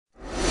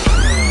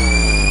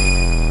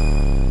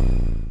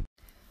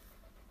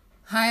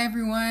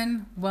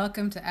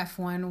welcome to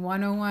F1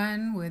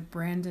 101 with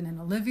Brandon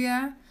and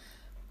Olivia.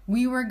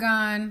 We were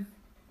gone,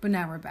 but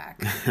now we're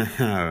back.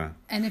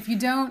 And if you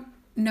don't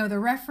know the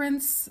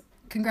reference,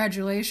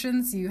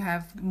 congratulations, you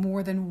have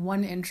more than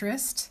one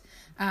interest.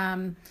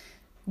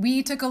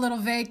 We took a little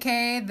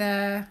vacay.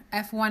 The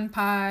F1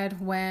 pod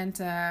went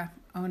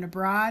on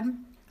abroad.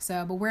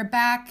 But we're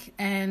back,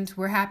 and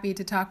we're happy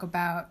to talk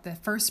about the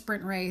first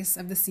sprint race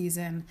of the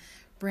season.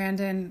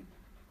 Brandon,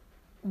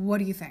 what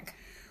do you think?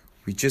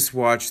 We just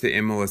watched the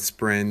Imola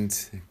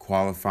sprint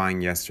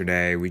qualifying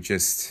yesterday.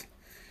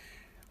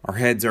 Our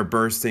heads are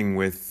bursting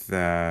with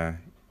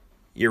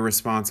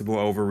irresponsible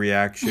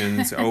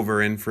overreactions,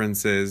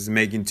 over-inferences,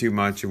 making too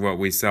much of what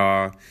we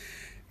saw.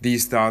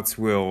 These thoughts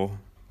will,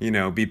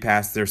 be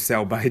past their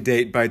sell-by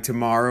date by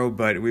tomorrow,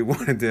 but we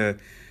wanted to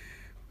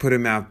put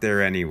them out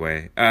there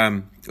anyway.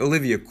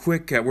 Olivia,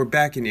 quick, we're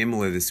back in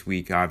Imola this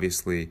week,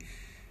 obviously.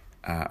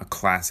 A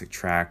classic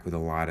track with a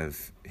lot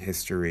of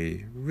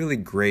history. Really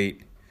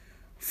great,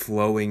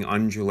 flowing,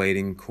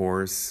 undulating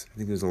course. I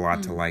think there's a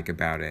lot to like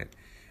about it.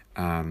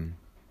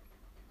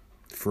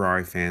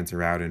 Ferrari fans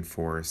are out in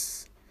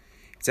force.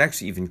 It's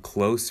actually even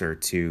closer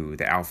to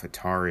the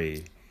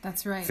AlphaTauri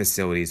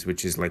facilities,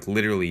 which is like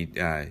literally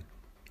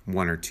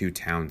one or two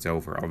towns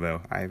over.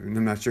 Although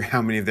I'm not sure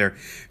how many of their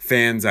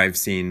fans I've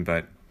seen,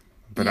 but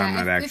I'm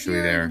not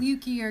actually there. If you're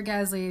Yuki or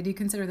Gasly, do you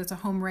consider this a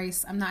home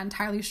race? I'm not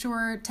entirely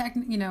sure.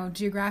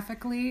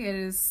 Geographically, it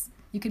is.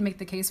 You can make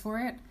the case for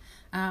it.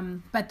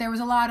 But there was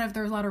a lot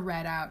of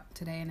red out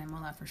today in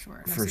Imola for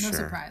sure. No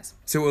surprise.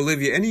 So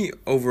Olivia, any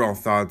overall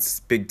thoughts,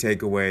 big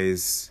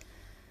takeaways,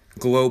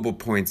 global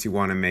points you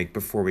want to make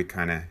before we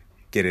kind of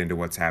get into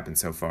what's happened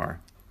so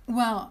far?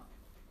 Well,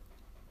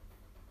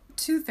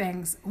 two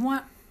things.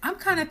 One, I'm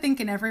kind of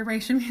thinking every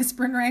race should be a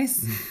sprint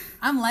race.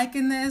 I'm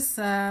liking this.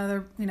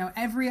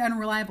 Every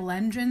unreliable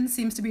engine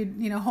seems to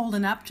be,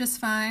 holding up just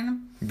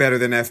fine. Better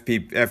than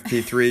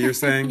FP3, you're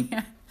saying?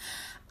 Yeah.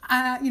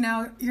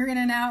 You're in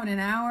and out in an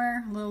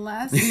hour, a little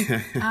less.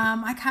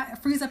 It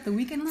frees up the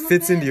weekend a little bit.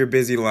 Fits into your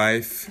busy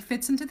life. It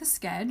fits into the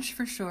schedule,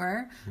 for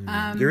sure.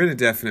 You're in a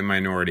definite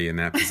minority in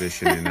that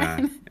position in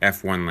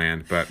F1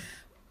 land, but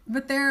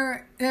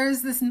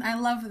there's this. I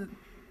love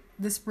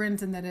the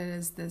sprint in that it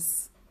is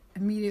this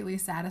immediately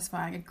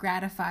satisfying. It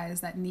gratifies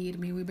that need. I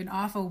mean, we've been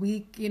off a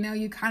week,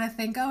 you kind of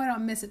think, I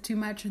don't miss it too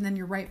much, and then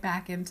you're right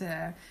back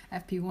into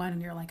FP1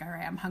 and you're like, all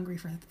right, I'm hungry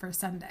for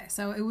Sunday.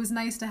 So it was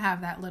nice to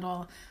have that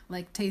little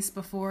taste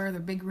before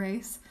the big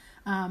race.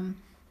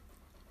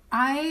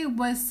 I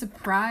was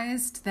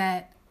surprised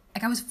that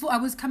I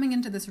was coming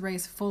into this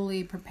race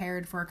fully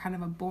prepared for kind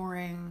of a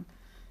boring,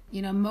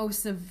 not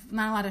a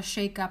lot of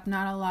shake-up,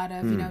 not a lot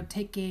of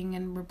taking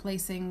and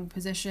replacing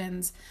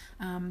positions.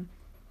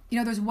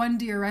 There's one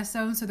DRS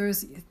zone, so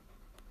there's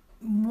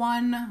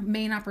one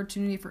main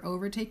opportunity for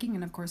overtaking,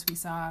 and of course we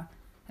saw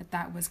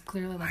that was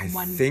clearly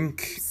one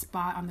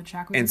spot on the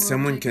track. And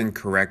someone can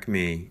correct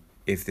me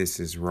if this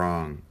is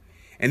wrong.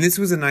 And this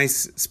was a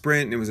nice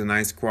sprint, it was a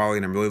nice quali,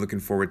 and I'm really looking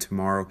forward to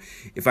tomorrow.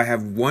 If I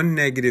have one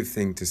negative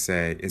thing to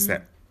say, is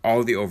that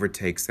all the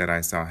overtakes that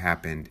I saw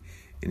happened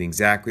in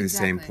exactly the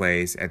same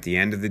place at the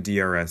end of the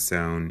DRS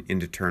zone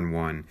into turn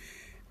one.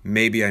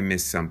 Maybe I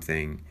missed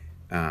something.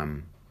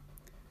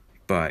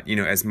 But,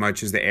 as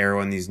much as the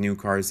aero on these new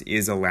cars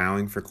is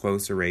allowing for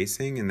closer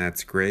racing, and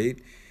that's great,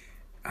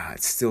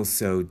 it's still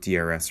so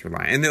DRS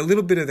reliant. And a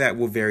little bit of that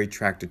will vary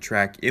track to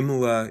track.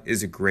 Imola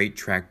is a great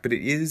track, but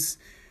it is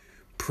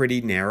pretty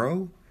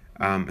narrow,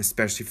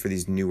 especially for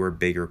these newer,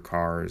 bigger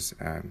cars.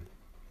 The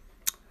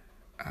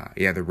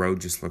road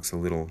just looks a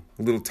little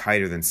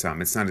tighter than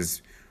some. It's not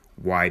as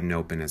wide and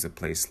open as a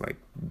place like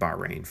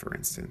Bahrain, for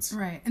instance.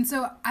 Right. And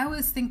so I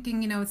was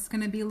thinking, it's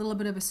going to be a little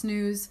bit of a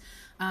snooze.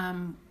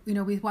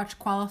 We watched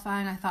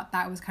qualifying. I thought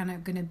that was kind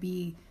of going to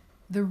be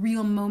the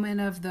real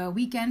moment of the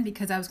weekend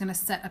because I was going to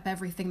set up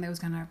everything that was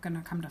going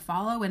to come to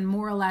follow, and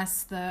more or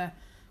less the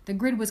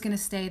grid was going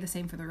to stay the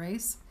same for the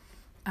race.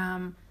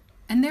 And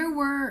there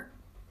were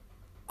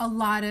a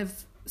lot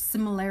of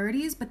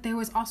similarities, but there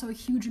was also a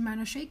huge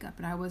amount of shakeup,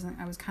 and I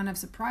was kind of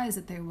surprised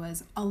that there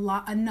was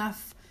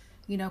enough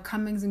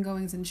comings and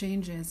goings and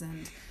changes,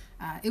 and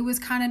it was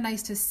kind of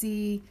nice to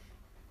see.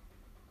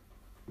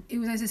 It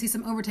was nice to see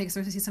some overtakes.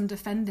 There was to see some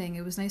defending.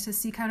 It was nice to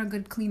see kind of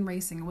good, clean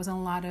racing. It wasn't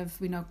a lot of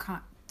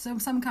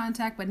some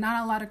contact, but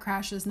not a lot of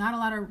crashes, not a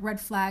lot of red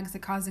flags that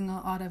causing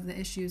a lot of the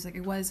issues.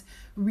 It was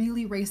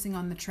really racing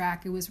on the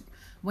track. It was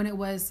when it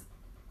was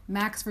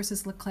Max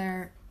versus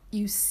Leclerc.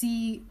 You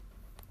see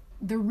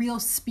the real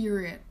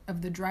spirit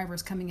of the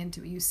drivers coming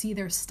into it. You see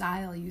their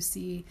style. You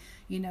see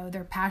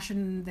their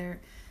passion. Their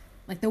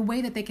the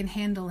way that they can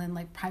handle in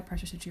high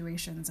pressure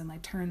situations and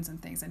turns and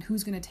things, and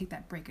who's going to take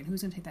that break and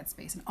who's going to take that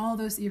space, and all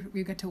those you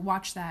get to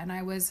watch that. And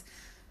I was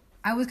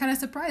kind of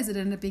surprised it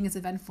ended up being as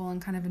eventful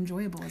and kind of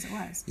enjoyable as it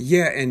was.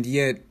 Yeah, and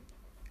yet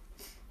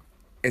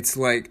it's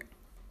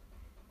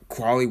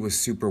quali was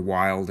super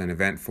wild and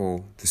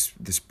eventful.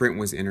 The sprint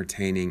was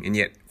entertaining, and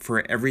yet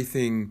for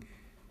everything,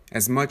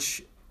 as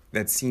much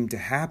that seemed to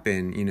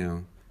happen,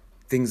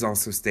 things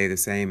also stay the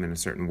same in a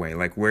certain way.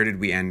 Like, where did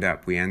we end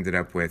up? We ended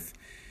up with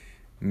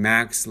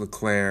Max,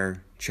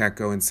 Leclerc,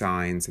 Checo, and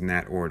Sainz in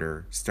that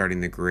order,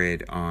 starting the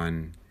grid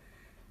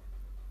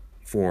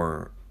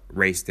for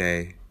race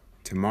day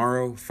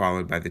tomorrow,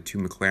 followed by the two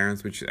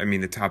McLarens, which, I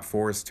mean, the top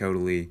four is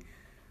totally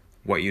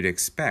what you'd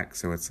expect.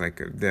 So it's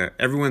like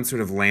everyone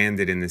sort of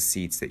landed in the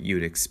seats that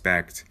you'd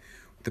expect,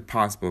 with the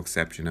possible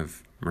exception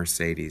of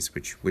Mercedes,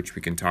 which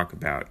we can talk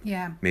about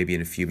maybe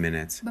in a few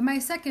minutes. But my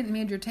second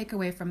major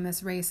takeaway from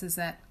this race is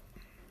that,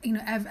 you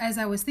know, as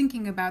I was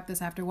thinking about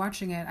this after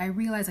watching it, I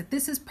realized that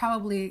this is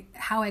probably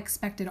how I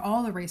expected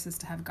all the races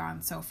to have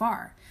gone so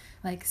far.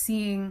 Like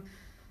seeing,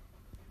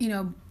 you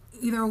know,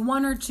 either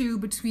one or two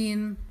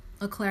between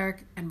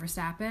Leclerc and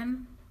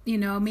Verstappen, you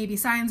know, maybe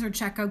Sainz or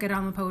Checo get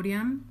on the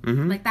podium.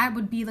 Mm-hmm. Like that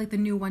would be like the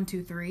new 1,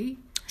 2, 3.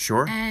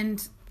 Sure.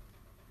 And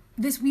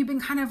this, we've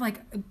been kind of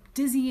like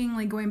dizzying,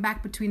 like going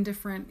back between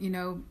different, you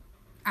know,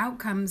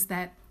 outcomes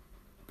that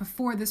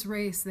before this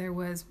race there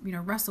was, you know,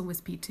 Russell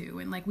was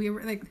P2, and like we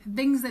were like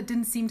things that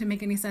didn't seem to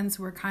make any sense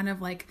were kind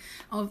of like,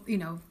 you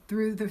know,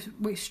 through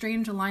the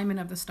strange alignment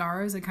of the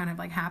stars, it kind of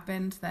like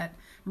happened that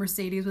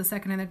Mercedes was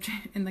second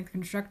in the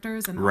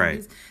constructors, and all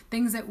these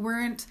things that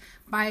weren't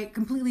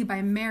completely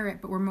by merit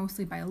but were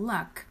mostly by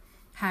luck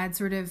had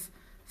sort of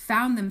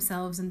found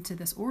themselves into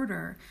this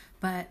order.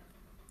 But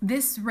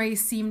this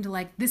race seemed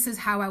like this is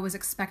how I was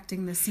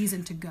expecting the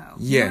season to go.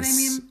 You know what I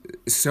mean?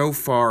 So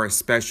far,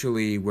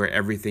 especially where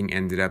everything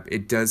ended up,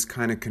 it does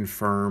kind of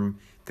confirm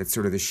that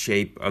sort of the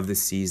shape of the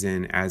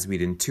season as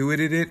we'd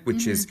intuited it,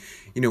 which is,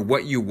 you know,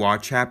 what you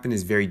watch happen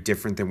is very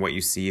different than what you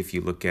see if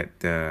you look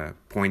at the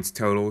points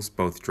totals,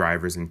 both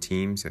drivers and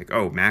teams. Like,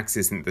 oh, Max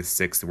isn't the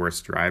sixth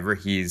worst driver.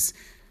 He's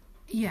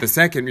the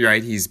second,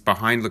 right? He's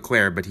behind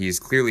Leclerc, but he's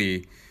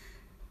clearly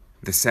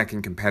the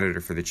second competitor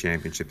for the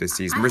championship this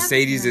season.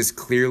 Mercedes is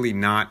clearly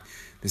not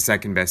the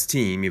second best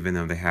team, even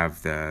though they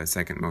have the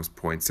second most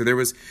points. So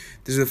there's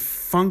a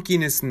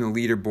funkiness in the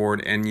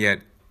leaderboard, and yet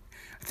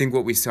I think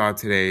what we saw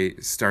today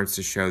starts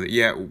to show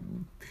that,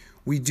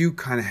 we do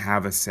kind of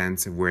have a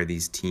sense of where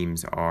these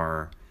teams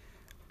are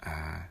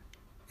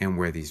and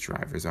where these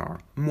drivers are,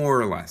 more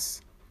or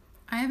less.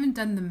 I haven't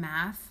done the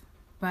math,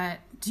 but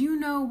do you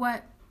know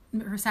what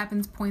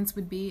Verstappen's points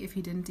would be if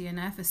he didn't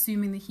DNF,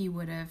 assuming that he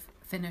would have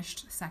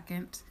finished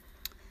second,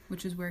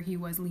 which is where he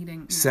was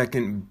leading.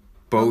 Second,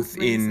 both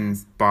in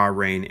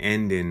Bahrain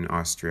and in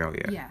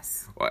Australia.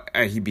 Yes.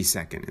 He'd be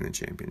second in the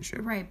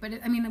championship. Right, but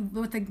I mean,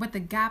 what the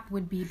gap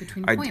would be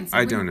between points.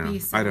 I don't know.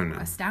 I don't know.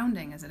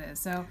 Astounding as it is.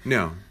 So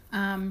no.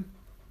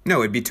 No,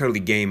 it'd be totally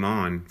game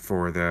on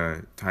for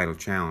the title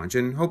challenge,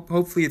 and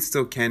hopefully it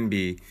still can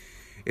be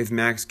if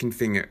Max can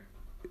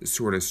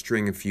sort of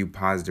string a few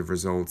positive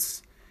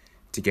results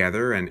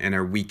together, and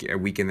a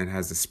weekend that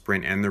has the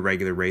sprint and the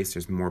regular race,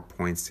 there's more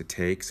points to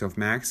take. So if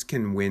Max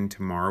can win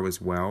tomorrow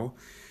as well,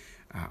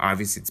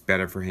 obviously it's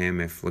better for him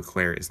if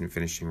Leclerc isn't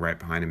finishing right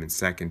behind him in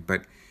second.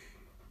 But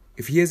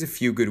if he has a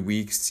few good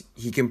weeks,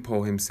 he can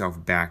pull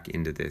himself back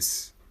into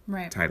this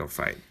title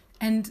fight.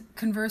 And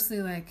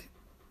conversely, like,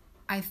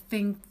 I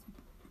think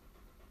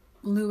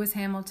Lewis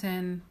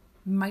Hamilton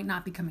might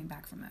not be coming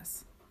back from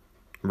this.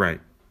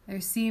 Right. There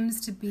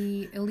seems to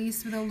be, at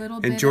least with a little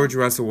bit. And George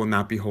Russell will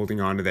not be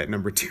holding on to that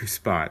number 2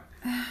 spot.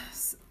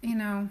 You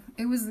know,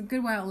 it was a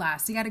good while it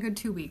lasts. He got a good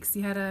 2 weeks.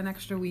 He had an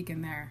extra week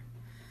in there.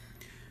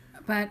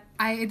 But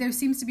there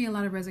seems to be a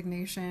lot of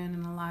resignation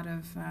and a lot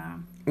of...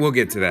 We'll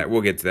get to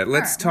that.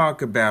 Let's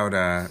talk about...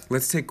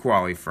 let's take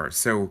quali first.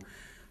 So,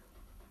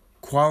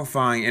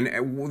 qualifying...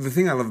 And the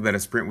thing I love about a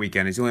sprint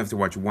weekend is you only have to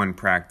watch one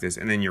practice,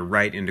 and then you're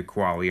right into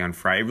quali on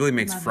Friday. It really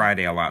makes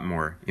Friday a lot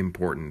more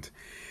important.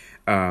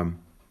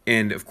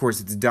 And, of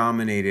course, it's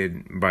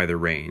dominated by the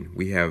rain.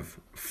 We have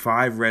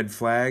 5 red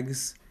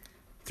flags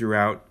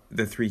throughout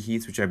the 3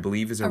 heats, which I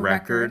believe is a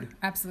record.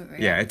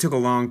 Absolutely. Yeah, it took a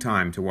long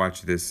time to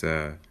watch this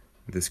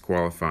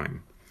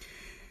qualifying.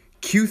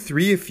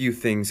 Q3, a few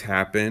things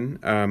happen.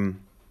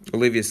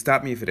 Olivia,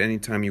 stop me if at any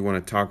time you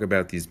want to talk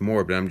about these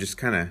more, but I'm just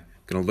kind of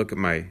going to look at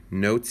my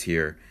notes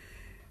here.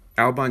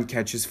 Albon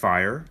catches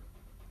fire,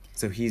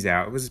 so he's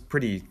out. It was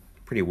pretty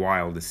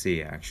wild to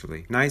see,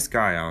 actually. Nice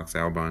guy, Alex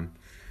Albon.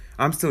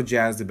 I'm still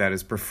jazzed about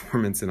his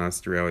performance in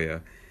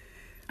Australia.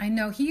 I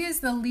know. He is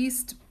the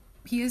least...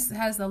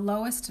 has the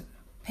lowest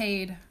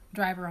paid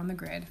driver on the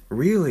grid.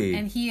 Really?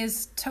 And he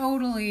is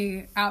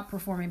totally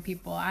outperforming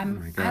people. Oh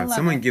my God.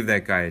 Someone give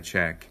that guy a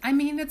check. I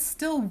mean, it's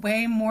still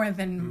way more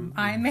than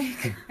I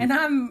make. And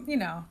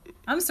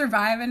I'm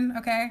surviving,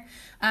 okay?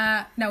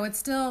 No, it's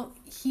still...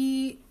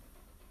 The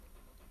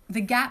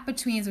gap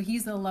between... So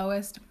he's the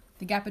lowest.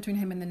 The gap between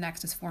him and the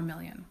next is 4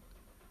 million.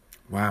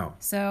 Wow.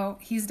 So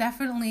he's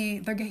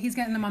definitely... He's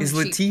getting them on the cheap.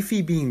 Is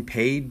Latifi being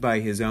paid by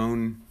his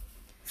own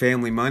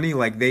family money?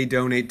 Like they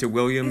donate to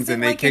Williams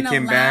and they kick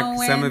him back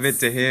some of it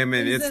to him,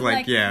 and it's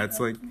like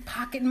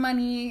pocket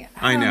money.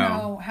 I don't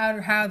know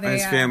how they...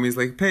 His family's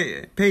like,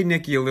 pay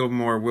Nikki a little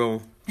more.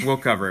 We'll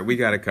cover it. We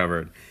got it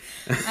covered.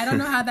 I don't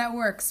know how that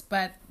works,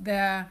 but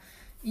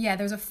Yeah,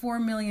 there's a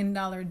 $4 million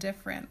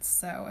difference.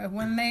 So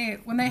when they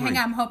hang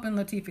out, I'm hoping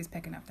Latifi's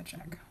picking up the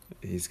check.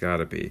 He's got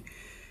to be.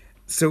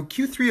 So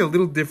Q3 a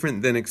little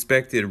different than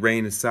expected,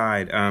 rain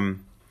aside.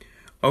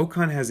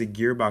 Ocon has a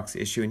gearbox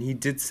issue, and he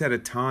did set a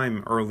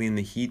time early in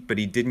the heat, but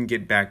he didn't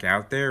get back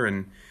out there,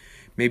 and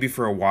maybe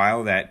for a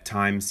while that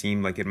time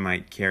seemed like it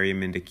might carry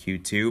him into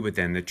Q2, but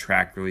then the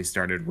track really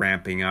started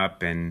ramping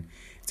up, and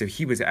so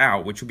he was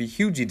out, which will be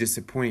hugely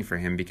disappointing for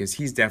him because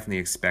he's definitely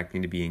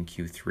expecting to be in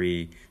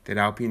Q3. That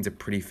Alpine's a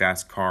pretty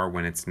fast car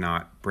when it's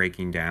not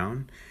breaking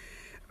down.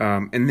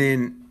 And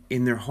then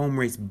in their home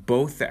race,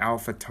 both the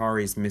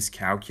AlphaTauris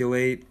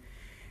miscalculate.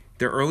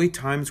 Their early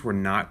times were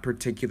not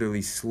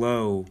particularly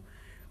slow,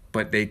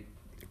 but they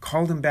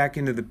called him back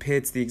into the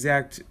pits. The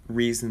exact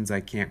reasons I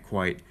can't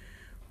quite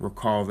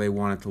recall. They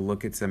wanted to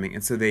look at something.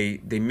 And so they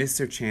missed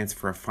their chance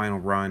for a final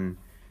run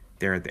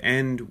there at the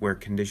end where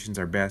conditions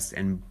are best.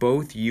 And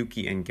both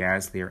Yuki and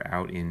Gasly are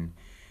out in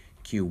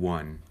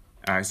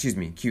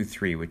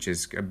Q3, which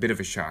is a bit of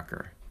a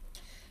shocker.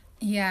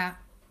 Yeah.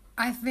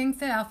 I think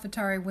that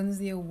AlphaTauri wins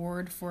the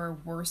award for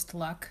worst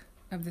luck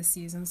of the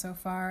season so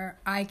far.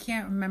 I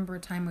can't remember a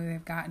time where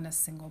they've gotten a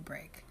single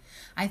break.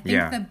 I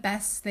think the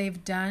best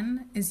they've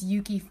done is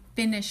Yuki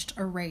finished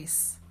a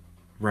race.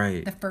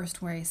 Right. The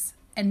first race.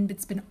 And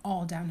it's been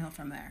all downhill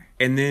from there.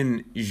 And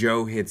then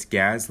Zhou hits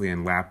Gasly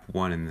in lap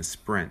 1 in the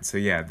sprint. So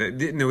yeah,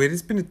 it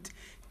has been a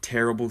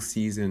terrible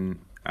season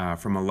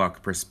from a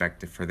luck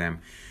perspective for them.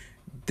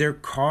 Their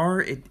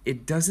car,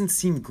 it doesn't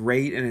seem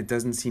great and it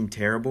doesn't seem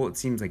terrible. It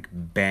seems like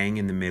bang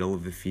in the middle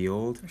of the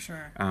field. For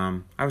sure.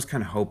 I was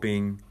kind of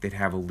hoping they'd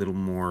have a little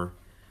more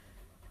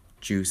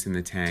juice in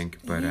the tank,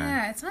 but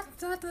it's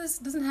not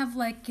doesn't have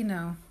like,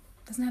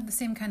 doesn't have the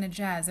same kind of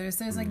jazz. There's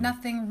like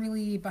nothing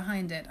really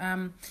behind it.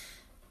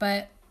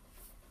 But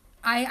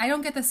I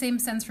don't get the same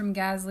sense from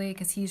Gasly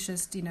because he's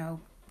just,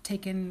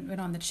 taking it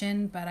on the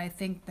chin. But I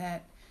think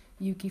that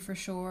Yuki for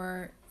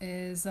sure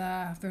is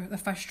the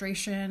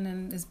frustration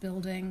and is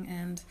building.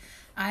 And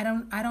I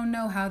don't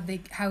know how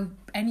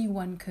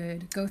anyone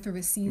could go through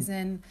a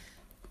season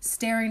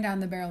staring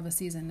down the barrel of a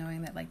season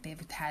knowing that like they've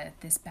had it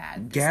this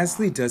bad.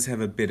 Gasly does have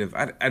a bit of,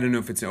 I don't know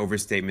if it's an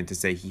overstatement to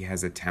say he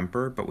has a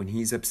temper, but when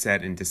he's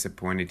upset and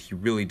disappointed, he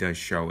really does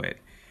show it.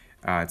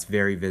 It's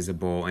very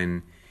visible,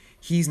 and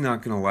he's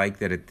not going to like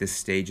that at this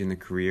stage in the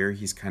career.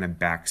 He's kind of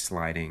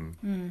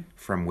backsliding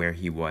from where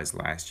he was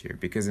last year,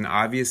 because an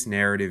obvious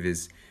narrative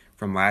is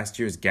from last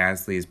year's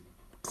Gasly is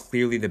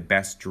clearly the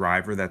best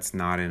driver that's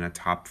not in a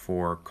top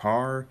 4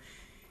 car.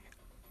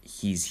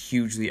 He's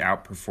hugely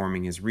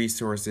outperforming his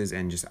resources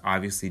and just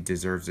obviously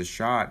deserves a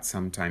shot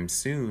sometime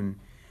soon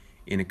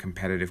in a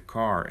competitive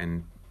car.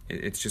 And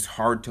it's just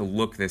hard to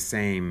look the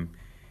same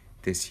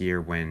this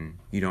year when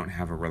you don't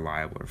have a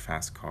reliable or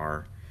fast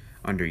car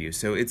under you.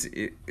 So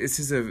this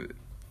is a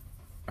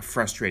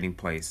frustrating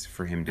place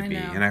for him to be,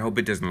 and I hope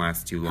it doesn't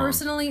last too long.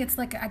 Personally, it's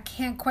like I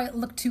can't quite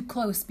look too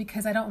close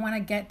because I don't want to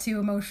get too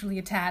emotionally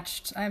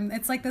attached.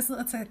 It's like this.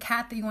 It's a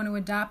cat that you want to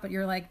adopt, but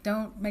you're like,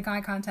 don't make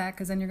eye contact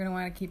because then you're gonna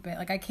want to keep it.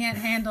 Like I can't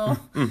handle,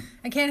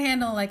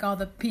 like all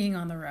the peeing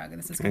on the rug.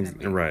 This is gonna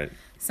be right.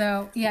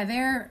 So yeah,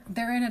 they're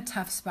in a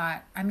tough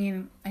spot. I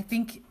mean, I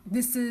think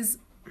they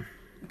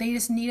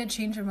just need a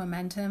change of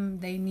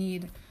momentum. They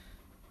need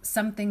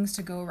some things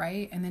to go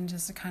right and then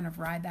just to kind of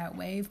ride that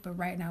wave. But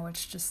right now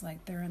it's just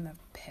like they're in the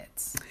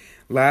pits.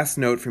 Last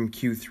note from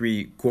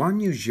Q3,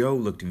 Guan Yu Zhou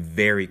looked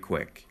very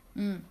quick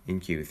in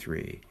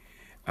Q3.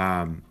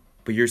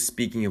 But you're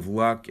speaking of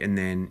luck, and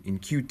then in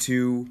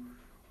Q2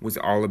 was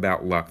all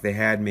about luck. They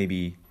had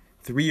maybe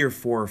 3 or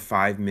 4 or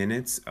 5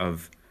 minutes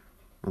of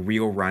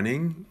real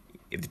running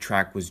if the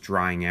track was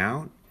drying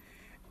out.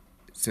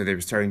 So they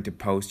were starting to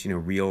post,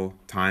 real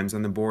times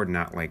on the board,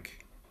 not like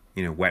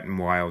wet and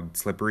wild,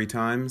 slippery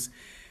times.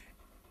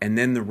 And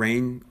then the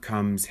rain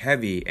comes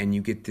heavy and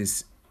you get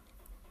this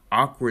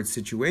awkward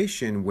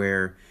situation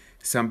where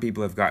some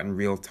people have gotten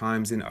real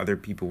times and other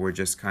people were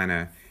just kind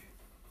of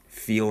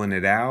feeling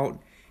it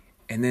out.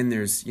 And then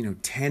there's,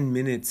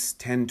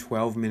 10,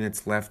 12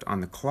 minutes left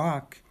on the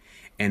clock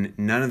and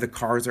none of the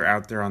cars are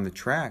out there on the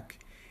track.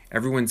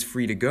 Everyone's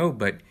free to go,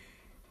 but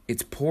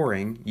it's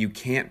pouring. You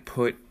can't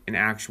put an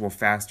actual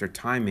faster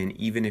time in,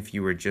 even if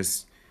you were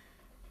just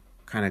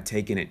kind of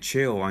taking it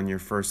chill on your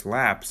first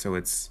lap. So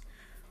was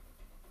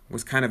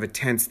kind of a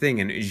tense thing.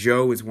 And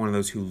Zhou is one of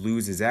those who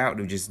loses out,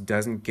 who just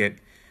doesn't get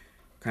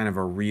kind of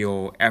a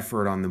real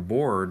effort on the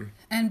board.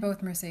 And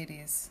both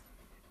Mercedes.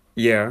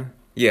 Yeah,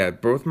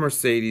 both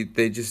Mercedes,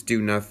 they just do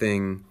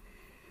nothing.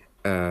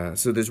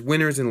 So there's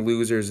winners and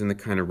losers in the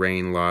kind of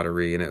rain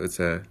lottery, and it was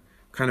a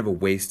kind of a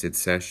wasted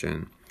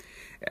session.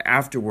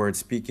 Afterwards,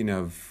 speaking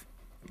of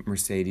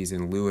Mercedes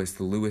and Lewis,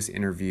 the Lewis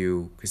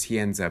interview, because he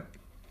ends up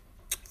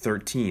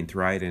 13th,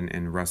 right?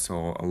 And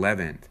Russell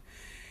 11th.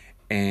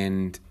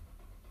 And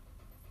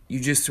you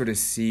just sort of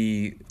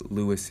see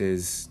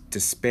Lewis's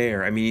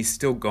despair. I mean, he's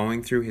still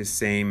going through his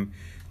same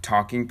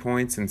talking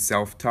points and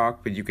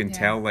self-talk, but you can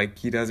tell like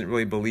he doesn't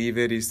really believe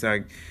it. He's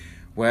like,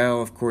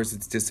 well, of course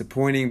it's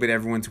disappointing, but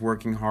everyone's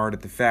working hard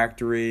at the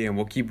factory, and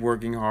we'll keep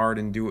working hard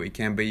and do what we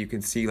can. But you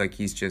can see, like,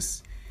 he's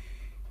just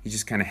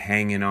kind of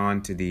hanging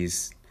on to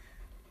these,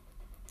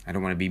 I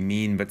don't want to be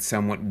mean, but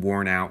somewhat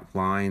worn out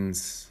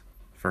lines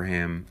for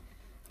him.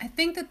 I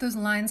think that those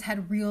lines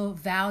had real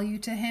value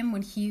to him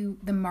when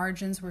the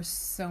margins were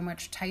so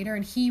much tighter,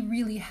 and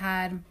he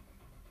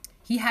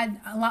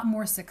had a lot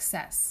more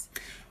success.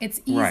 It's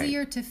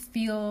easier to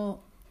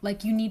feel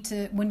like you need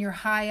to, when you're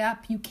high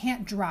up, you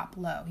can't drop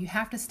low. You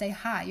have to stay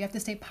high. You have to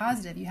stay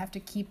positive. You have to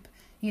keep,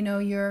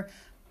 your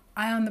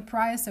eye on the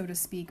prize, so to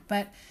speak.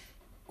 But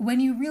when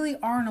you really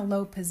are in a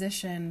low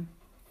position,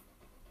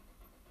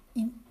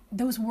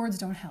 those words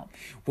don't help.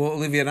 Well,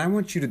 Olivia, and I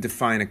want you to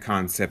define a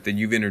concept that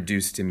you've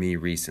introduced to me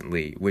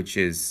recently, which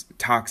is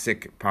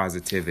toxic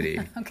positivity.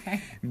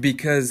 Okay.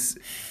 Because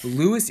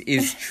Lewis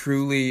is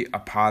truly a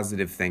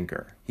positive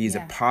thinker. He's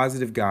a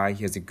positive guy.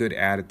 He has a good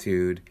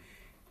attitude.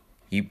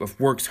 He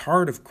works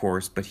hard, of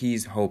course, but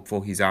he's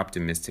hopeful. He's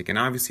optimistic. And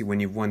obviously, when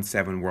you've won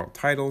 7 world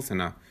titles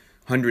and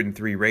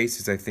 103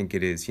 races, I think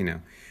it is,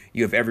 you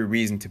have every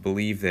reason to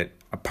believe that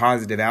a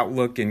positive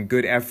outlook and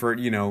good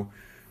effort,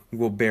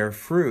 will bear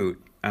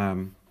fruit.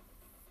 And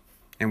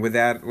with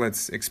that,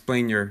 let's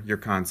explain your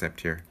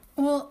concept here.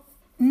 Well,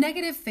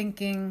 negative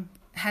thinking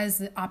has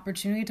the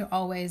opportunity to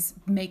always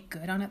make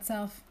good on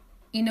itself.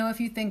 If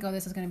you think,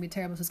 this is going to be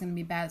terrible, this is going to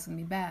be bad, it's going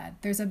to be bad,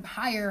 there's a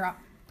higher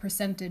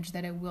percentage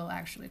that it will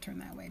actually turn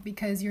that way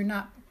because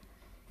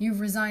you've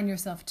resigned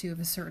yourself to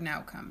a certain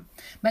outcome.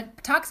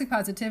 But toxic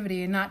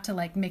positivity, and not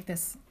to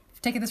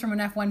take this from an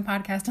F1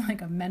 podcast to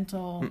like a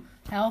mental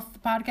health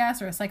podcast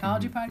or a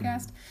psychology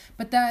podcast.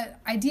 But the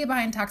idea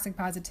behind toxic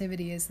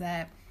positivity is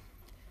that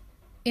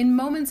in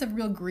moments of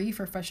real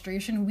grief or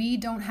frustration, we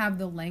don't have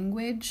the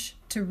language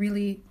to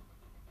really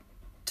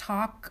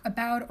talk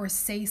about or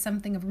say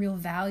something of real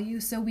value.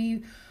 So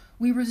we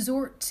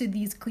resort to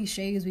these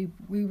cliches, we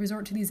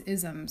resort to these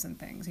isms and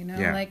things,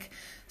 like,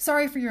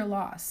 sorry for your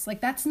loss.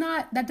 Like, that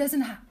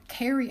doesn't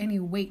carry any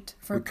weight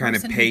for a person. We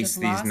kind of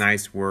paste these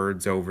nice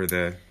words over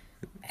the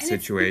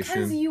situation.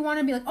 Because you want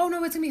to be like, oh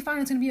no, it's gonna be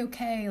fine, it's gonna be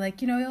okay,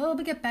 like, it'll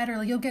get better,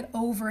 like, you'll get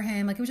over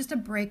him, like, it was just a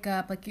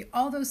breakup, like,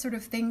 all those sort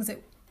of things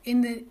that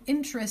in the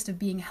interest of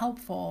being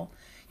helpful,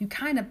 you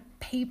kind of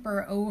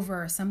paper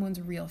over someone's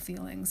real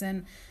feelings.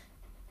 And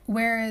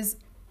whereas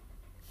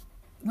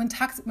when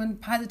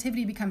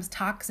positivity becomes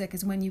toxic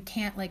is when you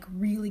can't like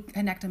really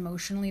connect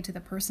emotionally to the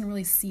person,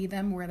 really see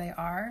them where they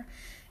are.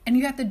 And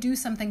you have to do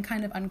something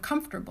kind of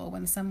uncomfortable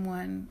when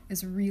someone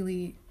is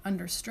really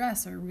under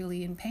stress or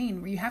really in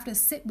pain, where you have to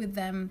sit with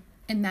them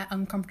in that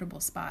uncomfortable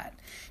spot.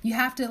 You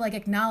have to like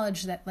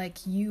acknowledge that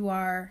like you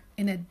are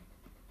in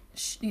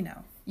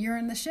you're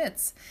in the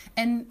shits.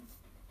 And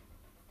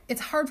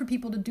it's hard for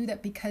people to do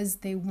that because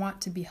they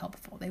want to be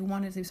helpful. They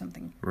want to do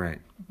something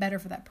better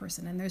for that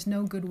person. And there's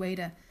no good way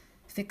to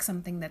fix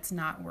something that's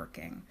not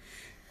working.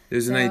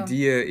 There's an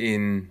idea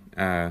in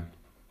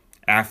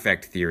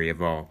affect theory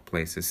of all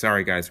places.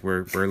 Sorry, guys,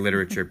 we're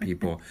literature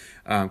people.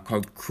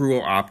 Called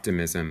cruel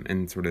optimism,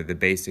 and sort of the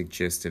basic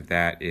gist of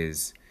that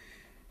is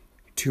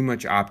too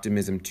much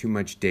optimism, too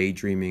much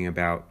daydreaming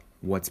about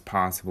what's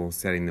possible,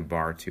 setting the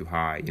bar too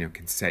high.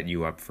 Can set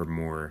you up for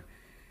more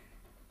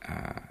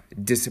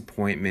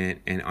disappointment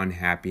and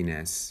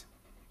unhappiness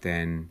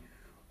than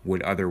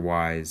would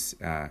otherwise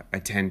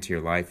attend to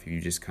your life if you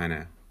just kind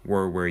of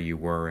were where you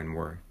were and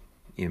were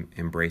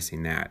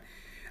embracing that.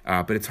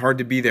 But it's hard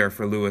to be there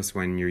for Lewis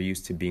when you're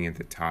used to being at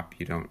the top.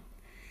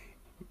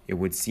 It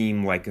would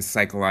seem like a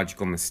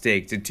psychological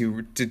mistake to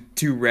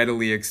too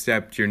readily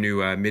accept your new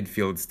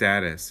midfield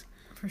status.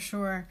 For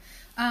sure.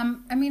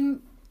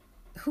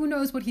 Who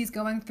knows what he's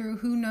going through?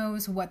 Who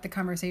knows what the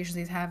conversations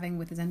he's having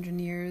with his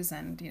engineers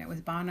and,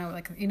 with Bono?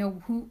 Like,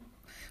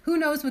 who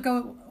knows what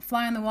go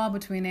fly on the wall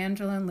between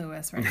Angela and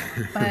Lewis right now?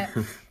 But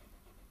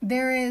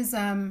there is...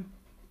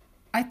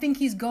 I think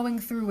he's going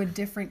through a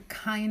different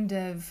kind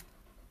of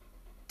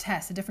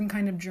test, a different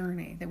kind of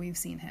journey that we've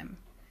seen him.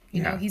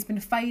 He's been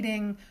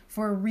fighting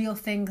for real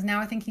things. Now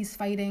I think he's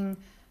fighting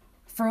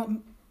for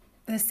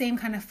the same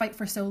kind of fight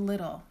for so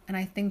little. And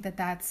I think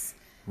that's...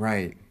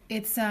 Right.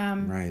 It's...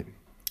 Right.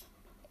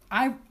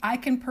 I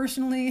can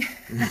personally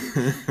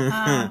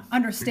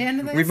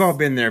understand this. We've all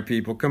been there,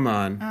 people. Come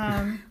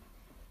on.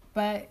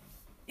 But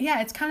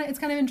yeah, it's kind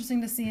of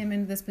interesting to see him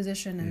in this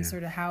position and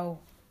sort of how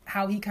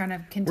he kind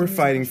of continues. We're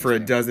fighting for a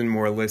dozen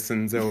more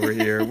listens over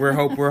here. We're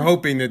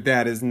hoping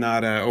that is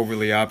not a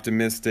overly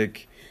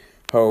optimistic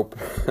hope.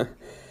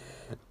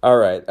 All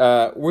right,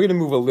 we're gonna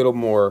move a little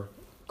more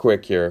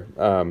quick here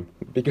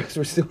because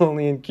we're still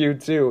only in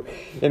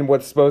Q2 in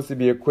what's supposed to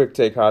be a quick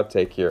take, hot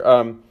take here.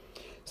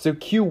 So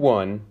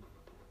Q1,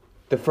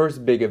 the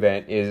first big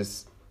event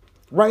is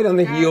right on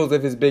the heels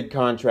of his big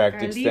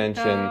contract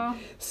extension.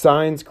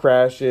 Sainz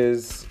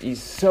crashes.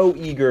 He's so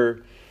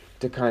eager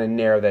to kind of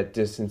narrow that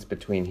distance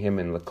between him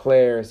and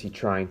Leclerc. Is he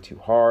trying too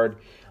hard?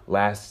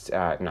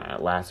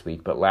 Not last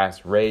week, but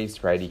last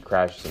race, right? He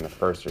crashes in the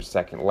first or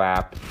second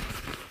lap,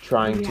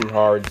 trying too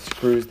hard,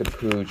 screws the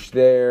pooch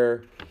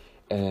there,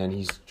 and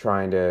he's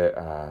trying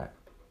to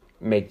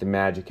make the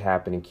magic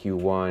happen in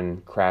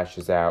Q1,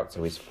 crashes out,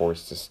 so he's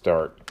forced to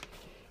start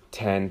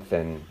 10th,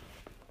 and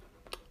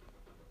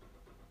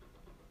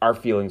our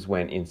feelings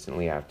went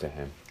instantly out to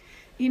him.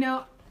 You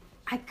know,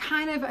 I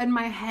kind of, in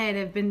my head,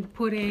 have been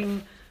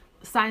putting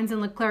Sainz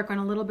and Leclerc on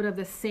a little bit of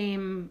the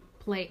same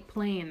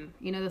plane,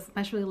 you know,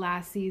 especially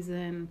last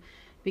season,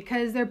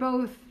 because they're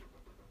both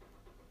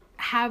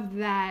have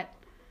that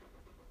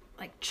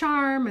like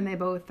charm, and they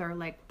both are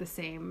like the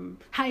same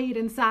height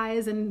and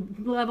size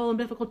and level of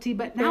difficulty.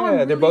 But now I'm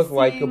really they're both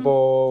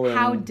likable.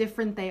 How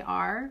different they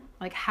are,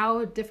 like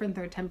how different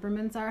their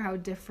temperaments are, how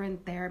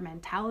different their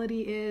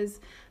mentality is,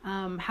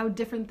 how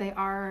different they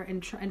are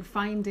in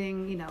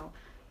finding, you know,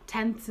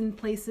 tenths in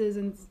places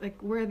and like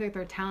where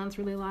their talents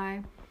really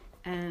lie.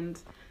 And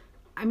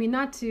I mean,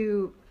 not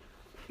to,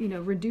 you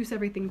know, reduce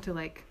everything to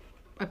like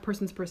a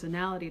person's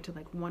personality to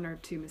like one or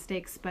two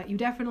mistakes, but you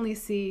definitely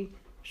see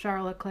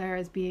Charles Leclerc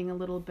as being a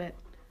little bit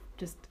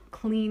just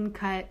clean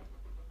cut,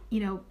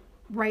 you know,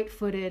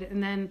 right-footed,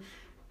 and then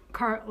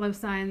Carlos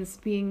Sainz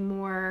being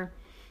more,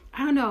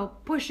 I don't know,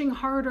 pushing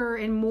harder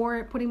and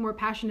more, putting more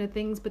passion into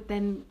things, but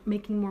then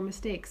making more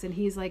mistakes. And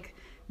he's like,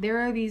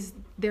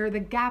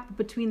 the gap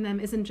between them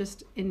isn't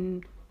just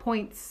in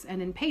points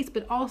and in pace,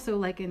 but also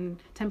like in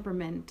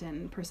temperament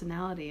and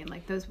personality, and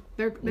like those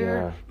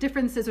their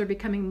differences are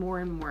becoming more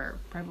and more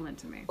prevalent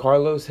to me.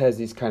 Carlos has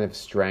these kind of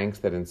strengths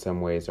that in some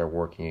ways are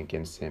working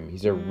against him.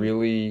 He's a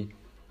really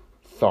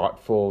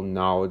thoughtful,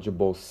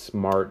 knowledgeable,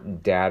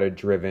 smart,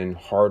 data-driven,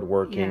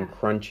 hardworking,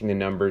 crunching the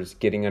numbers,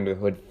 getting under the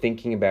hood,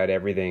 thinking about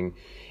everything,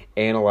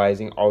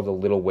 analyzing all the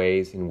little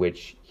ways in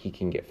which he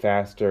can get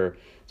faster.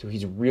 So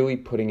he's really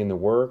putting in the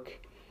work,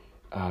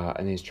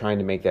 and he's trying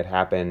to make that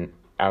happen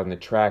out on the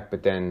track.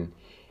 But then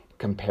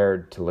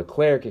compared to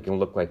Leclerc, it can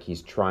look like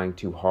he's trying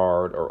too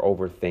hard or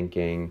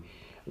overthinking,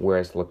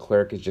 whereas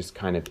Leclerc is just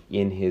kind of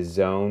in his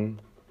zone,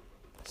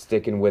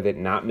 sticking with it,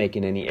 not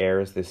making any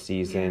errors this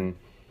season,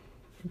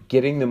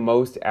 getting the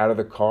most out of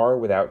the car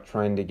without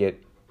trying to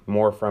get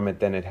more from it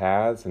than it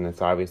has, and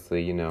it's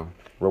obviously, you know,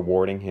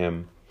 rewarding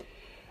him.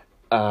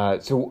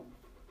 So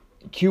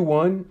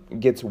Q1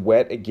 gets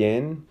wet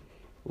again.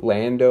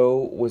 Lando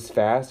was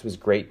fast. It was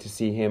great to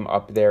see him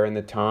up there in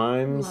the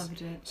times.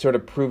 Loved it. Sort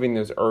of proving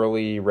those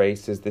early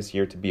races this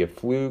year to be a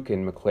fluke,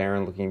 and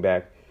McLaren looking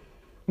back,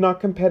 not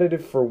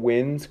competitive for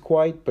wins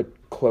quite, but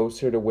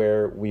closer to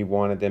where we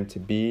wanted them to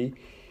be.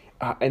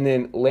 And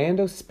then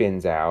Lando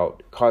spins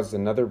out, causes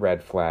another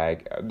red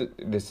flag.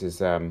 This is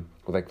with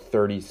like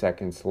 30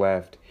 seconds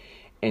left,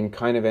 and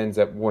kind of ends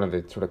up, one of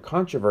the sort of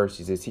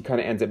controversies is he kind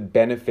of ends up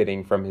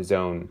benefiting from his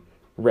own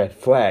red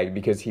flag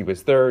because he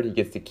was third. He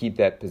gets to keep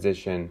that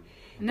position.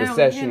 The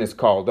session is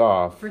called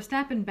off.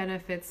 Verstappen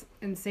benefits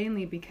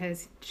insanely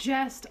because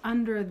just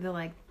under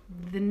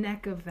the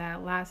neck of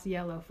that last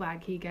yellow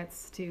flag he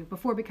gets to,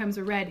 before it becomes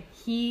a red,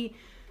 he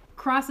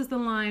crosses the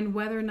line.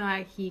 Whether or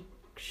not he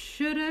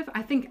should have,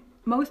 I think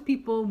most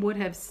people would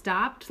have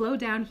stopped, slowed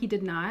down. He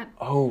did not.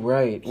 Oh,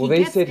 right. Well,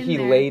 they said he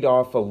laid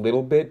off a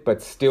little bit,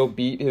 but still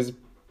beat his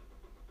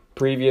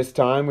previous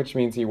time, which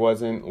means he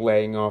wasn't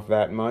laying off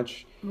that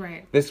much.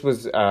 Right. This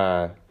was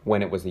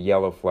when it was a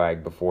yellow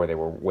flag before they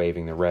were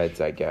waving the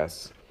reds, I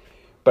guess.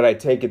 But I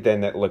take it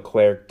then that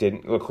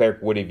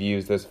Leclerc would have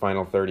used those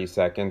final 30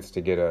 seconds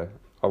to get a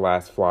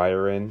last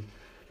flyer in.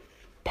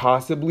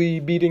 Possibly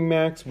beating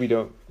Max. We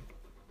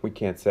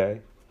can't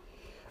say.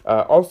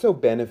 Also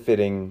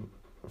benefiting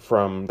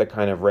from the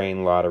kind of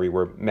rain lottery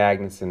were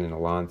Magnussen and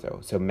Alonso.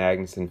 So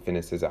Magnussen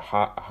finishes a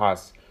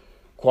Haas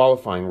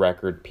qualifying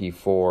record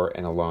P4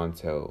 and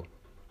Alonso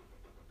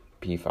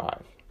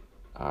P5.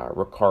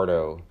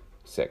 Ricardo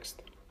 6th.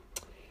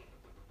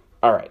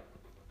 All right,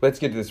 let's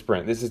get to the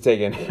sprint. This is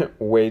taking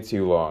way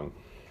too long.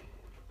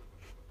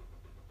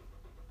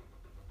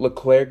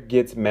 Leclerc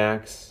gets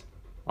Max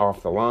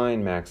off the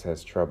line. Max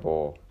has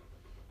trouble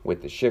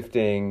with the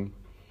shifting.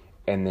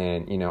 And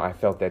then, you know, I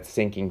felt that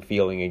sinking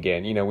feeling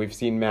again. You know, we've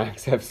seen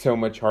Max have so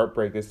much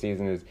heartbreak this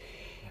season.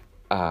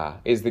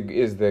 Is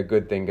the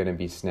good thing going to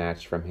be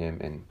snatched from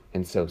him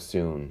and so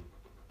soon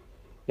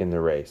in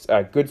the race?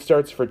 Good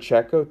starts for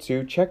Checo,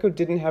 too. Checo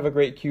didn't have a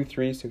great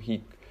Q3, so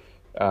he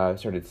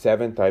started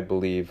 7th, I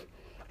believe.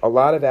 A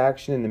lot of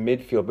action in the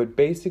midfield, but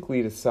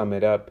basically, to sum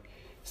it up,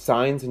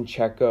 Sainz and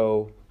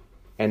Checo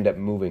end up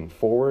moving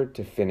forward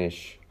to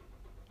finish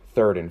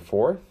 3rd and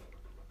 4th.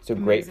 So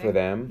amazing. Great for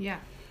them. Yeah.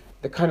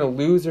 The kind of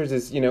losers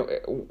is, you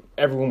know,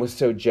 everyone was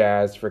so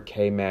jazzed for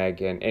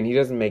K-Mag, and he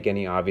doesn't make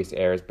any obvious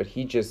errors, but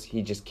he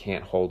just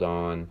can't hold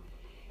on.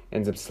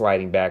 Ends up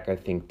sliding back, I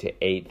think, to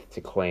 8th to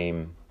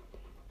claim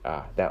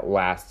that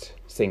last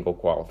single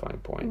qualifying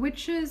point.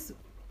 Which is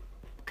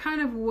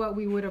kind of what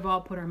we would have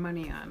all put our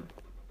money on.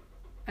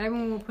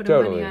 Everyone will put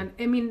our money on.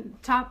 I mean,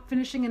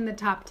 finishing in the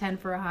top 10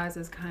 for a Haas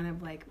is kind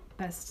of like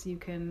best you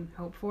can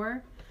hope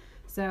for.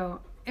 So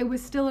it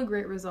was still a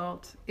great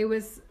result. It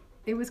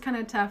was kind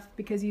of tough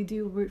because you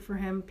do root for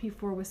him.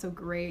 P4 was so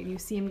great. You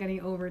see him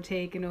getting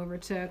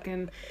overtook,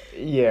 and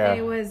yeah,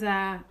 it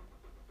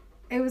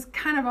was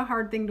kind of a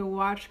hard thing to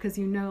watch because,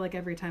 you know, like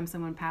every time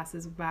someone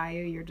passes by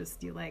you, you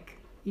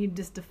you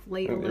just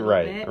deflate a little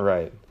Right, bit.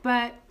 right.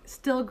 But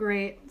still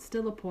great,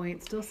 still a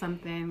point, still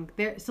something.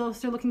 They're still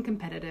looking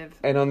competitive.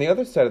 And on the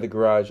other side of the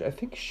garage, I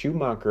think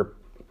Schumacher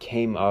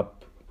came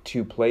up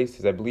 2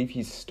 places. I believe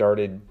he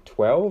started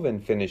 12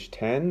 and finished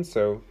 10,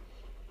 so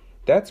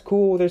that's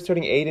cool. They're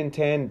starting 8 and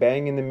 10,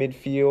 bang in the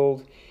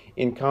midfield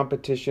in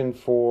competition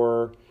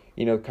for,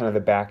 kind of the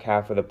back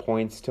half of the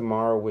points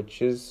tomorrow,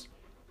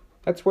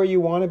 that's where you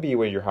want to be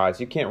when you're hot.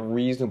 So you can't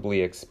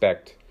reasonably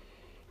expect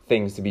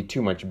things to be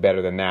too much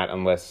better than that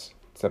unless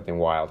something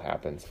wild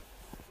happens.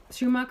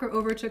 Schumacher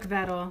overtook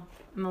Vettel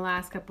in the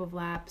last couple of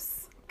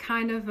laps.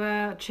 Kind of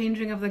a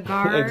changing of the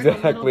guard.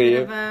 Exactly. A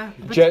little bit of a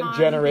baton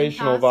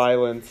generational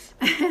violence.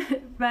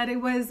 But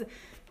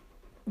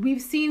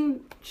we've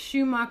seen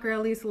Schumacher,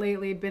 at least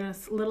lately, been a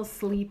little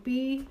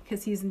sleepy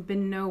because he's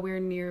been nowhere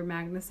near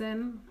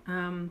Magnussen,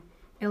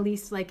 at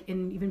least like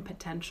in even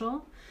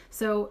potential.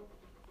 So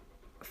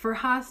for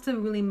Haas to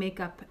really make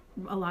up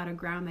a lot of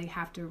ground, they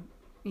have to,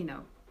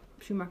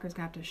 Schumacher's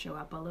got to show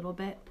up a little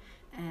bit.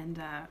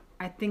 And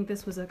I think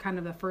this was a kind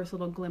of the first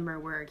little glimmer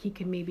where he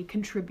could maybe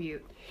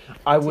contribute.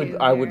 I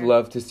would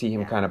love to see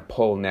him kind of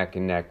pull neck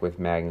and neck with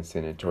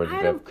Magnussen and towards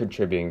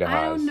contributing to Haas.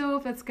 I don't know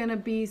if it's going to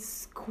be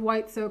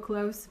quite so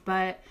close,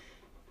 but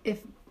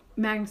if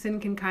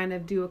Magnussen can kind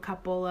of do a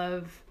couple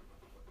of,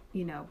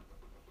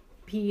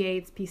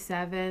 P8s,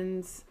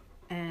 P7s,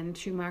 and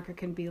Schumacher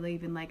can be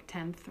even like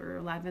 10th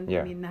or 11th,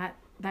 I mean,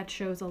 that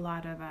shows a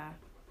lot of...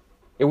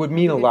 It would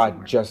mean a lot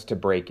teamwork. Just to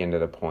break into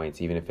the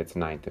points, even if it's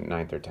 9th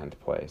or 10th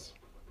place.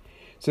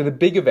 So the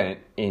big event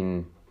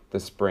in the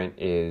sprint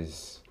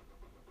is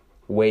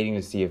waiting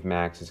to see if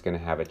Max is going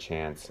to have a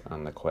chance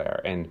on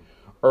Leclerc. And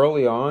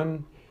early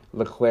on,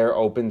 Leclerc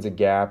opens a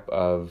gap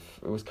of,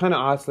 it was kind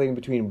of oscillating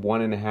between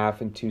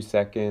 1.5 and 2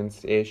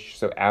 seconds-ish,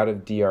 so out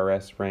of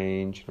DRS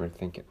range. And we're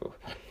thinking,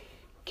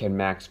 can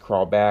Max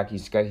crawl back?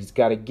 He's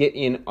got to get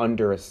in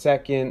under a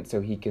second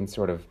so he can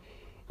sort of,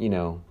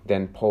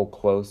 then pull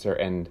closer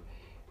and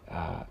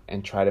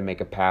try to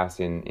make a pass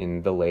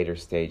in the later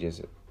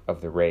stages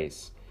of the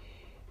race.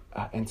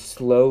 And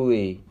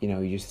slowly,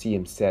 you just see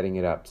him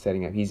setting up.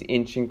 He's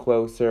inching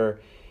closer.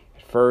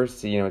 At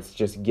first, it's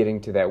just getting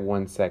to that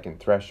 1 second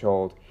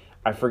threshold.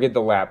 I forget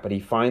the lap, but he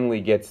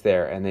finally gets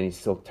there, and then he's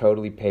still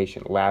totally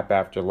patient, lap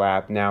after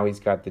lap. Now he's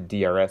got the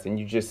DRS, and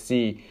you just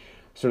see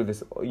sort of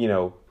this,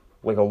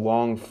 like a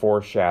long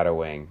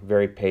foreshadowing,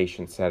 very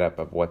patient setup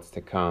of what's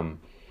to come.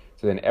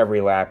 So then every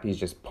lap he's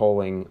just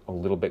pulling a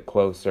little bit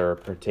closer,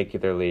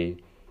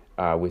 particularly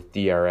with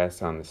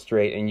DRS on the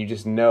straight. And you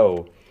just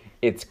know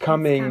it's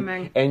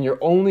coming. And your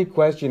only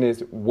question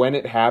is when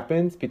it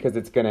happens, because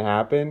it's going to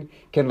happen.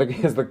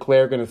 Is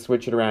Leclerc going to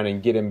switch it around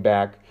and get him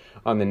back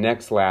on the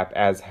next lap,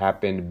 as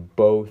happened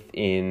both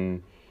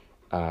in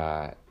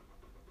Bahrain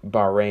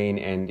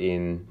and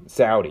in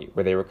Saudi,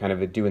 where they were kind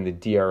of doing the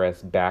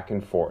DRS back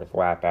and forth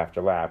lap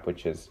after lap,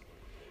 which is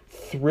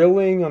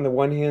thrilling on the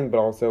one hand, but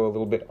also a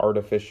little bit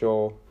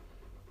artificial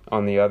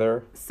on the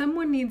other.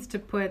 Someone needs to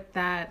put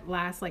that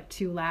last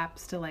 2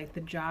 laps to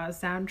the Jaws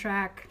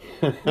soundtrack.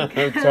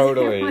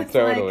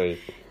 Totally.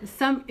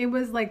 It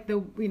was like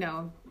the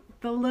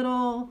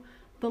little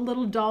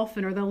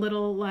dolphin or the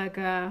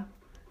little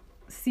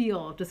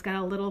seal just got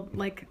a little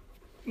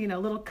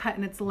little cut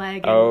in its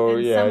leg. And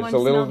it's a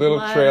little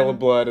trail of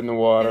blood in the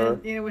water.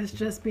 And it was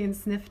just being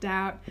sniffed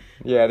out.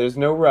 Yeah, there's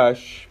no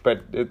rush,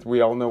 but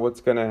we all know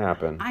what's going to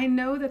happen. I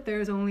know that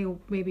there's only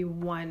maybe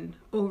one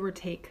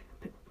overtake,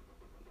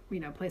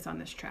 place on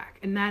this track,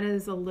 and that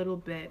is a little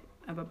bit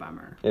of a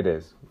bummer. It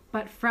is.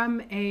 But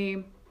from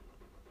a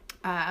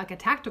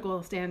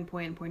tactical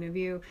point of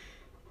view,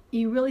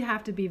 you really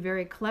have to be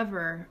very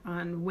clever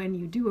on when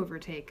you do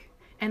overtake.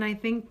 And I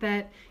think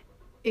that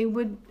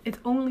it's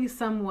only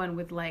someone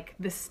with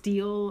the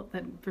steel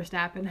that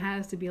Verstappen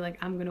has to be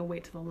I'm going to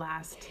wait to the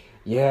last.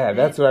 Yeah,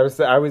 that's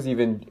what I was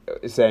even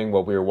saying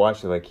while we were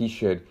watching, he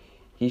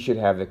should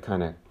have the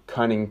kind of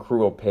cunning,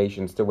 cruel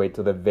patience to wait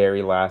till the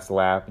very last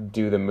lap,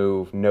 do the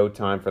move, no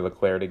time for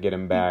Leclerc to get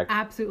him back. He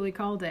absolutely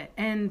called it.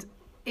 And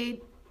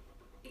it,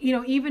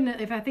 even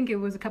if I think it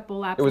was a couple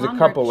laps It was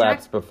longer, a couple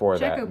laps before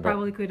that. Checo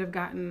probably could have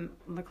gotten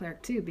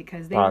Leclerc too,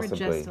 because they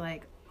possibly were just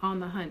on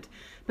the hunt.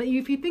 But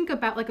if you think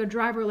about a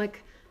driver,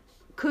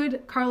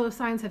 could Carlos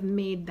Sainz have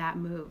made that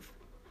move?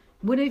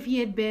 What if he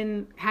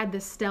had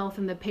the stealth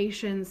and the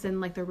patience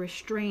and the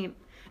restraint,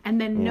 and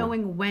then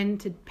knowing when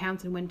to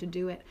pounce and when to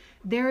do it?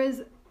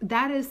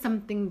 That is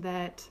something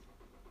that,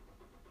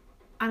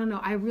 I don't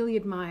know, I really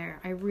admire.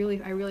 I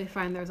really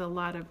find there's a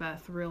lot of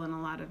thrill and a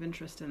lot of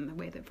interest in the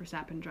way that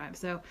Verstappen drives.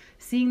 So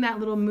seeing that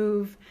little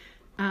move,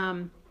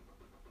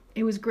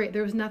 it was great.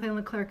 There was nothing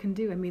Leclerc can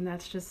do. I mean,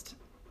 that's just,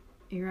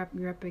 you're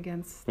up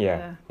against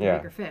the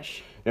bigger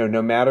fish.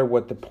 No matter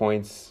what the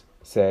points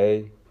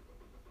say,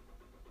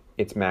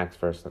 it's Max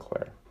versus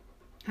Leclerc.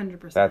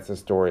 100%. That's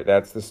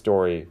the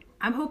story.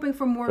 I'm hoping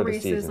for more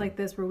races like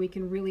this where we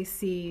can really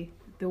see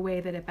the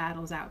way that it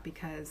battles out,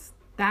 because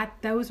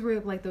those were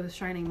those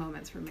shining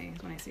moments for me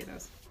when I see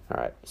those.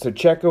 All right. So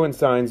Checo and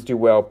Sainz do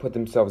well, put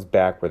themselves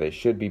back where they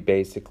should be,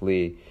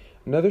 basically.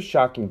 Another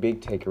shocking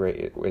big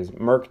takeaway is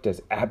Merck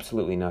does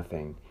absolutely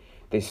nothing.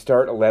 They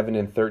start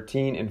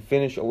 11-13 and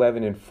finish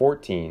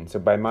 11-14. So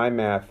by my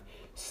math,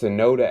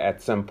 Sonoda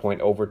at some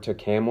point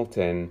overtook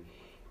Hamilton.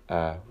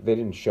 They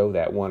didn't show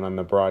that one on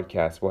the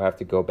broadcast. We'll have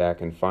to go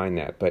back and find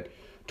that. But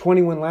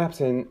 21 laps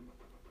and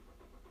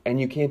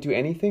you can't do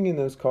anything in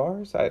those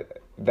cars?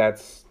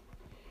 That's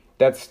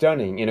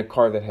stunning in a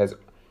car that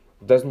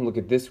doesn't look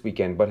at this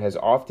weekend, but has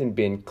often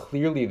been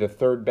clearly the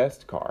third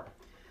best car.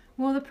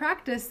 Well, the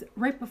practice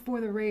right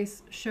before the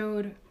race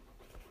showed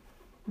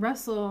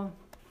Russell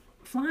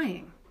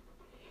flying.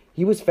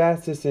 He was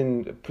fastest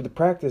in the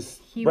practice,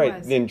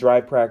 in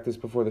dry practice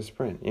before the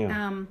sprint.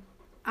 Yeah.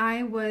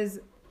 I was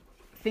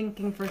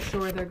thinking for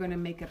sure they're going to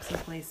make up some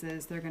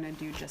places. They're going to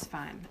do just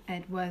fine.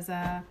 It was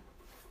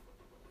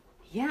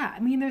yeah. I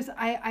mean,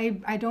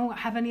 I don't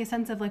have any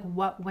sense of like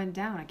what went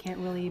down. I can't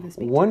really even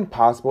speak. One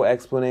possible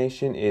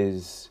explanation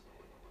is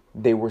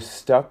they were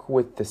stuck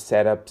with the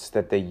setups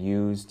that they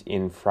used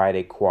in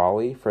Friday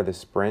quali for the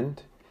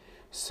sprint.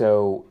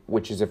 So,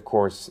 which is, of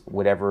course,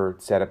 whatever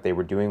setup they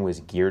were doing was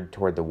geared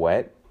toward the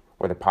wet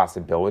or the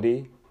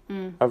possibility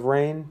of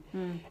rain.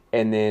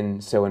 And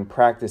then, so in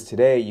practice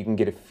today, you can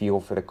get a feel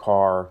for the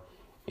car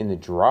in the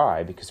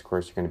dry because, of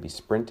course, you're going to be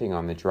sprinting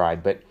on the dry.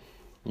 But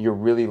you're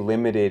really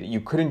limited. You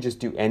couldn't just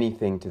do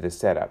anything to the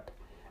setup.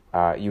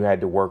 You had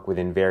to work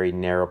within very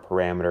narrow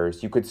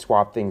parameters. You could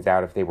swap things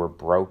out if they were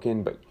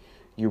broken, but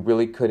you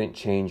really couldn't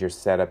change your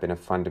setup in a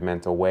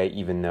fundamental way,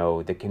 even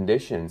though the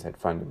conditions had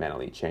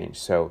fundamentally changed.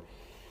 So,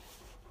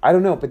 I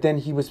don't know, but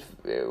then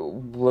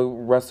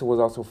Russell was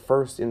also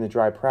first in the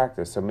dry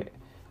practice, so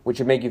which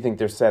would make you think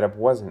their setup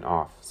wasn't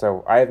off.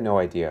 So I have no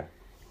idea.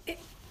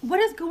 What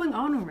is going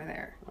on over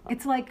there?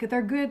 It's like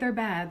they're good, they're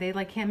bad. They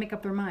like can't make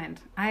up their mind.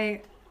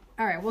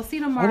 All right, we'll see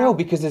tomorrow. I know,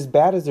 because as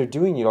bad as they're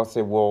doing, you'd also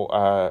say,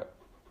 well,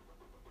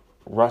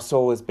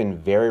 Russell has been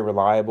very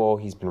reliable.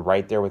 He's been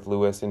right there with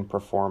Lewis in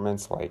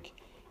performance. Like,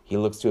 he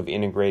looks to have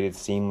integrated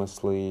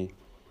seamlessly.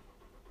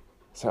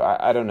 So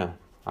I don't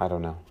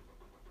know.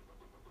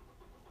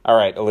 All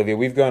right, Olivia,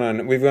 we've gone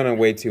on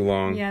way too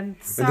long. Yeah,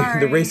 sorry.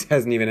 The race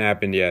hasn't even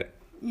happened yet.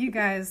 You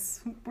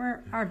guys,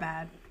 are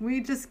bad.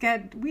 We just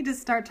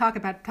start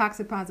talking about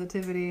toxic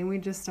positivity, and we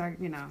just start,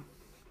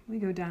 we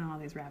go down all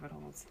these rabbit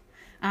holes.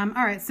 All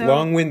right, so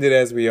long-winded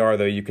as we are,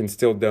 though, you can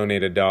still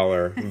donate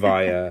 $1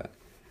 via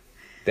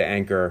the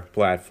Anchor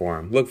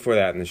platform. Look for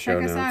that in the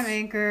show notes. Check us on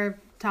Anchor.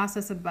 Toss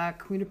us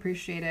 $1. We'd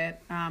appreciate it.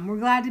 We're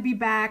glad to be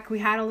back. We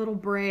had a little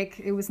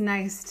break. It was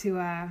nice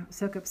to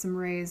soak up some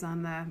rays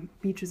on the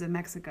beaches of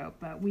Mexico.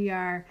 But we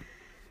are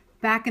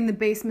back in the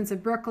basements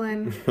of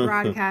Brooklyn,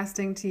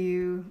 broadcasting to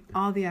you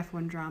all the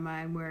F1 drama,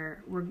 and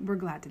we're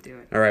glad to do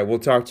it. All right, we'll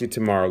talk to you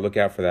tomorrow. Look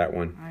out for that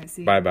one. All right,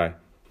 see you. Bye-bye.